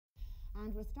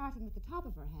And we're starting with the top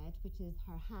of her head, which is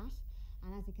her hat.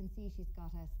 And as you can see, she's got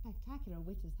a spectacular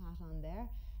witch's hat on there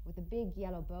with a big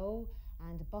yellow bow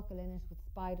and a buckle in it with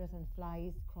spiders and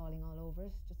flies crawling all over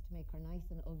it, just to make her nice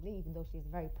and ugly, even though she's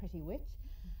a very pretty witch.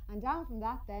 And down from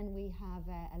that then we have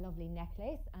a lovely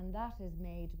necklace, and that is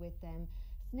made with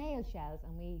snail shells,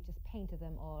 and we just painted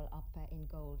them all up in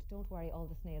gold. Don't worry, all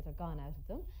the snails are gone out of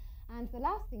them. And the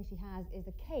last thing she has is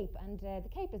a cape, and the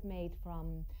cape is made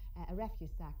from a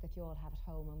refuse sack that you all have at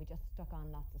home, and we just stuck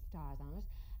on lots of stars on it.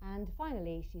 And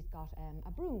finally she's got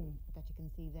a broom that you can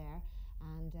see there,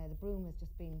 and the broom has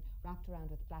just been wrapped around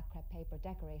with black crepe paper,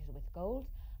 decorated with gold.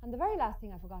 And the very last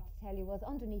thing I forgot to tell you was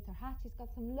underneath her hat she's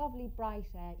got some lovely bright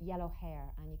yellow hair,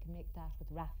 and you can make that with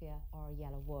raffia or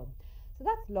yellow wool. So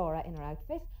that's Laura in her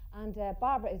outfit, and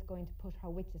Barbara is going to put her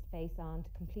witch's face on to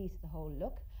complete the whole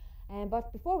look.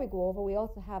 But before we go over, we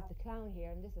also have the clown here,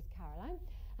 and this is Caroline.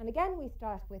 And again we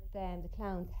start with the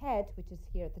clown's head, which is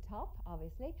here at the top,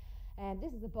 obviously.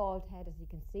 This is a bald head, as you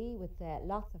can see, with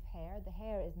lots of hair. The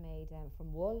hair is made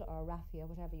from wool or raffia,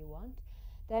 whatever you want.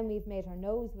 Then we've made her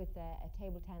nose with a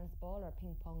table tennis ball or a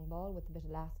ping-pong ball with a bit of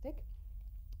elastic.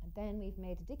 And then we've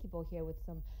made a dicky bow here with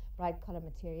some bright colour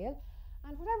material.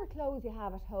 And whatever clothes you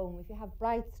have at home, if you have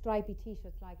bright stripy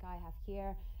t-shirts like I have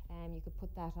here, you could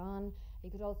put that on. You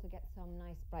could also get some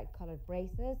nice bright coloured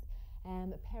braces,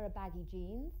 a pair of baggy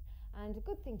jeans. And a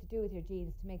good thing to do with your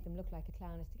jeans to make them look like a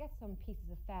clown is to get some pieces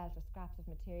of felt or scraps of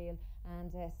material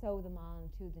and sew them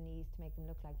on to the knees to make them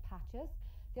look like patches.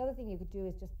 The other thing you could do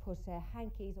is just put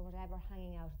hankies or whatever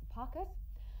hanging out of the pocket.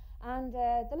 And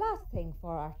the last thing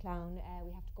for our clown,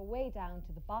 we have to go way down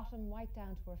to the bottom, right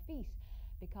down to her feet,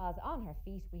 because on her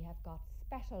feet we have got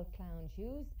special clown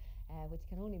shoes, which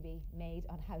can only be made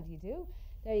on How Do You Do.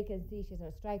 There you can see she's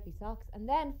her stripy socks. And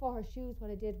then for her shoes, what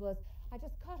I did was I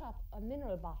just cut up a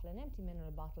mineral bottle, an empty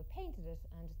mineral bottle, painted it,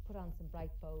 and just put on some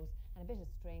bright bows and a bit of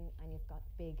string, and you've got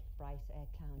big, bright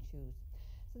clown shoes.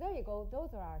 So there you go,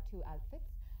 those are our two outfits.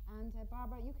 And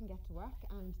Barbara, you can get to work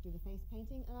and do the face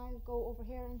painting, and I'll go over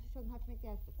here and show them how to make the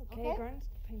outfits. Okay, Grant,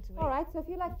 paint away. All right, so if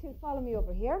you'd like to follow me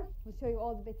over here, we'll show you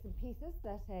all the bits and pieces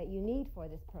that you need for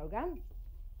this programme.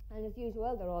 And as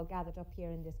usual, they're all gathered up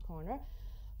here in this corner.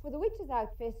 For the witch's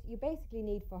outfit, you basically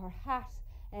need for her hat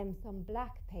some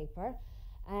black paper.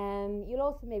 You'll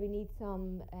also maybe need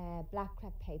some black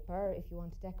crepe paper if you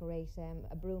want to decorate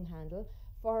a broom handle.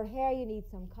 For her hair, you need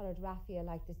some coloured raffia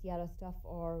like this yellow stuff,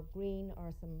 or green,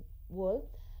 or some wool.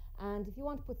 And if you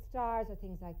want to put stars or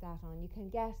things like that on, you can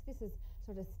get, this is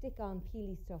sort of stick-on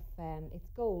peely stuff. It's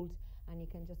gold, and you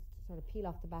can just sort of peel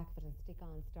off the back of it and stick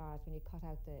on stars when you cut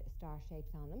out the star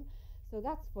shapes on them. So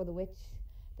that's for the witch.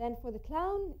 Then for the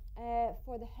clown,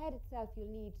 for the head itself, you'll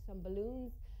need some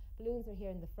balloons. Balloons are here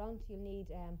in the front. You'll need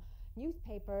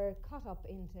newspaper cut up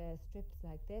into strips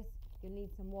like this. You'll need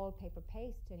some wallpaper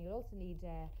paste, and you'll also need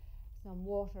some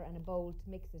water and a bowl to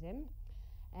mix it in.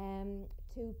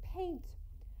 To paint,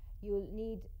 you'll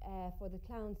need, for the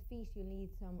clown's feet, you'll need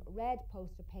some red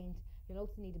poster paint. You'll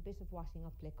also need a bit of washing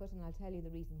up liquid, and I'll tell you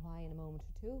the reason why in a moment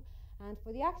or two. And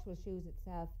for the actual shoes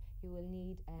itself, you will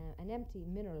need an empty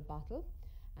mineral bottle,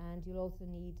 and you'll also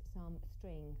need some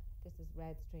string. This is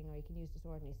red string, or you can use just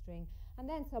ordinary string, and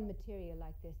then some material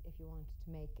like this if you want to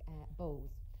make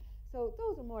bows. So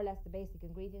those are more or less the basic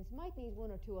ingredients. You might need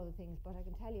one or two other things, but I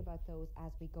can tell you about those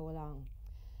as we go along.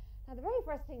 Now the very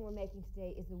first thing we're making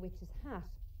today is the witch's hat,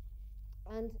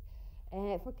 and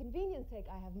for convenience sake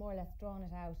I have more or less drawn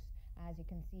it out, as you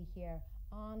can see here,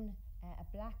 on a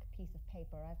black piece of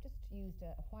paper. I've just used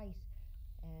a white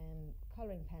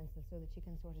colouring pencil so that you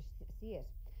can sort of see it.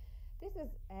 This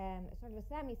is sort of a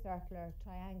semicircular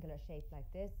triangular shape like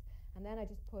this, and then I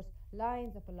just put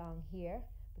lines up along here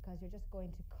because you're just going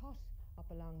to cut up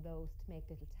along those to make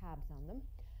little tabs on them.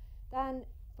 Then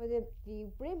for the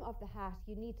brim of the hat,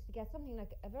 you need to get something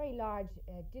like a very large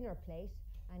dinner plate,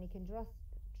 and you can just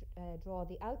draw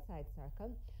the outside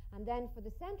circle. And then for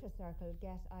the centre circle,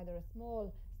 get either a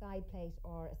small side plate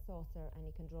or a saucer, and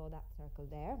you can draw that circle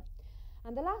there.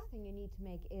 And the last thing you need to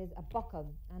make is a buckle,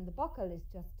 and the buckle is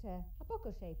just a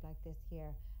buckle shape like this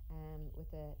here, with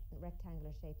a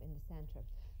rectangular shape in the centre.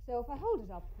 So if I hold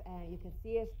it up, you can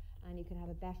see it, and you can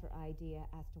have a better idea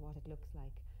as to what it looks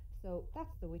like. So that's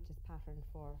the witch's pattern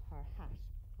for her hat.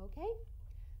 Okay?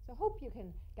 So I hope you can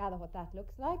gather what that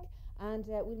looks like, and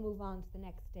we'll move on to the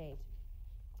next stage.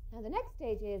 Now the next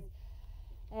stage is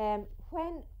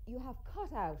when you have cut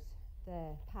out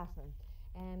the pattern,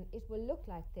 it will look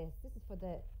like this. This is for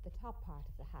the top part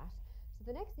of the hat. So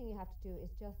the next thing you have to do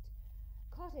is just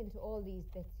cut into all these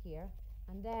bits here,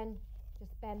 and then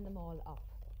just bend them all up.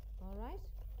 All right?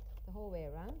 The whole way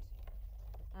around.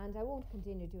 and I won't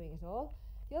continue doing it all.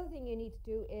 The other thing you need to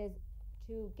do is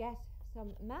to get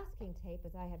some masking tape,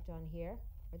 as I have done here.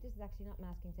 Or this is actually not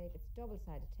masking tape, it's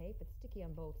double-sided tape. It's sticky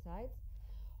on both sides.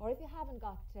 Or if you haven't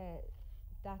got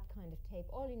that kind of tape,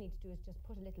 all you need to do is just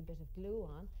put a little bit of glue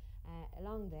on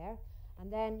along there,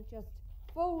 and then just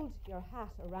fold your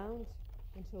hat around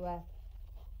into a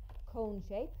cone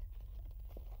shape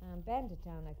and bend it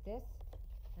down like this,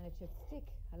 and it should stick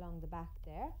along the back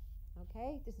there.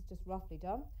 Okay, this is just roughly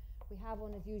done. We have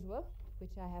one as usual,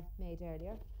 which I have made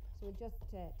earlier, so we'll just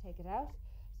take it out.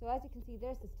 So as you can see,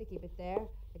 there's the sticky bit there.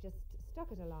 I just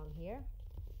stuck it along here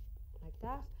like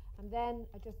that, and then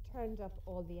I just turned up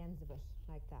all the ends of it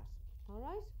like that. All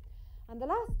right, and the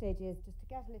last stage is just to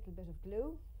get a little bit of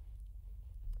glue,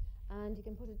 and you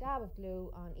can put a dab of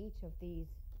glue on each of these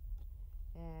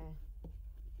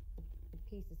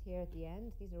pieces here at the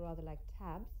end. These are rather like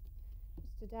tabs,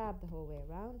 just to dab the whole way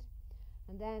around,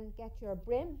 and then get your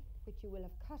brim, which you will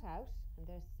have cut out, and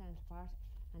there's the centre part,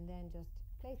 and then just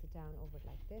place it down over it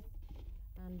like this,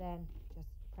 and then just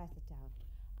press it down,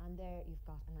 and there you've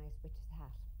got a nice witch's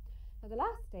hat. Now the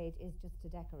last stage is just to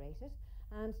decorate it,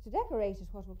 and to decorate it,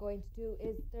 what we're going to do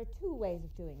is, there are two ways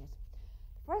of doing it.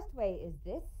 The first way is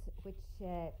this, which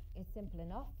is simple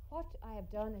enough. What I have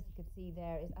done, as you can see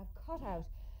there, is I've cut out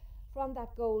from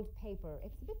that gold paper.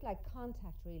 It's a bit like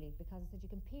contact really, because you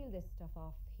can peel this stuff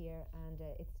off here, and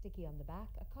it's sticky on the back.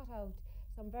 I cut out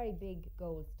some very big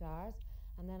gold stars,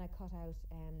 and then I cut out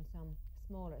some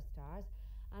smaller stars,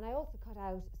 and I also cut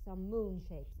out some moon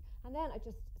shapes, and then I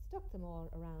just stuck them all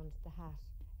around the hat,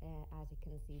 as you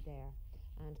can see there,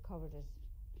 and covered it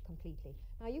completely.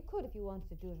 Now you could, if you wanted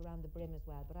to do it around the brim as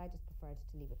well, but I just preferred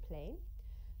to leave it plain.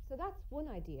 So that's one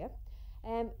idea.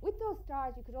 With those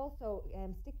stars, you could also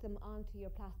stick them onto your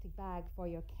plastic bag for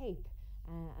your cape,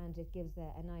 and it gives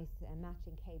a nice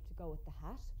matching cape to go with the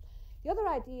hat. The other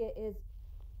idea is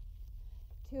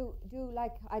to do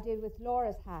like I did with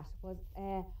Laura's hat. Was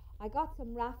I got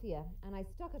some raffia and I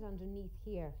stuck it underneath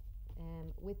here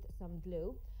with some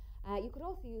glue. You could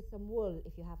also use some wool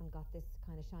if you haven't got this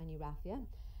kind of shiny raffia.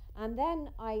 And then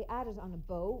I added on a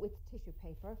bow with tissue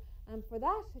paper, and for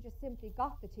that I just simply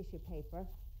got the tissue paper,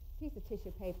 piece of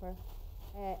tissue paper,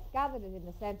 gathered it in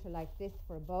the centre like this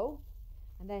for a bow,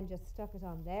 and then just stuck it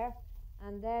on there,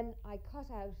 and then I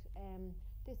cut out,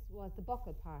 this was the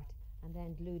buckle part, and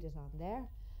then glued it on there.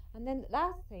 And then the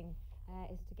last thing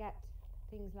is to get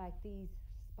things like these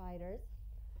spiders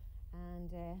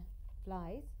and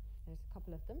flies. There's a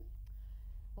couple of them.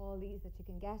 All these that you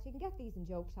can get. You can get these in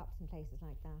joke shops and places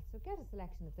like that. So get a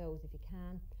selection of those if you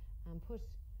can, and put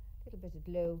a little bit of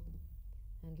glue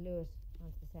and glue it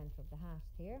onto the centre of the hat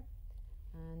here.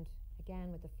 And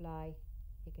again with the fly,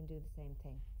 you can do the same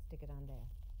thing. Stick it on there.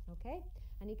 Okay?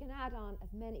 And you can add on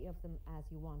as many of them as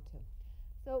you want to.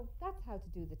 So that's how to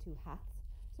do the two hats.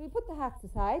 So we put the hats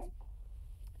aside,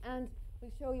 and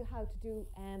we'll show you how to do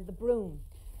the broom.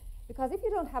 Because if you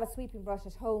don't have a sweeping brush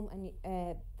at home and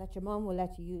that your mum will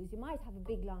let you use, you might have a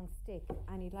big long stick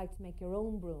and you'd like to make your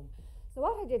own broom. So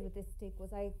what I did with this stick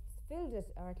was I filled it,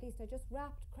 or at least I just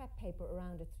wrapped crepe paper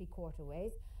around it 3/4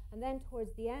 ways, and then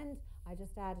towards the end I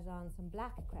just added on some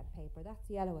black crepe paper, that's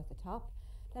yellow at the top.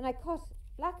 Then I cut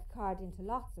black card into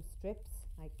lots of strips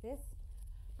like this,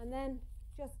 and then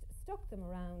just stuck them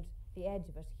around the edge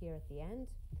of it here at the end.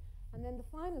 And then the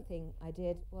final thing I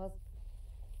did was,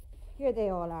 here they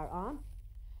all are on,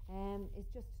 is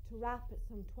just to wrap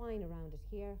some twine around it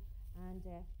here, and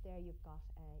there you've got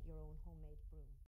your own homemade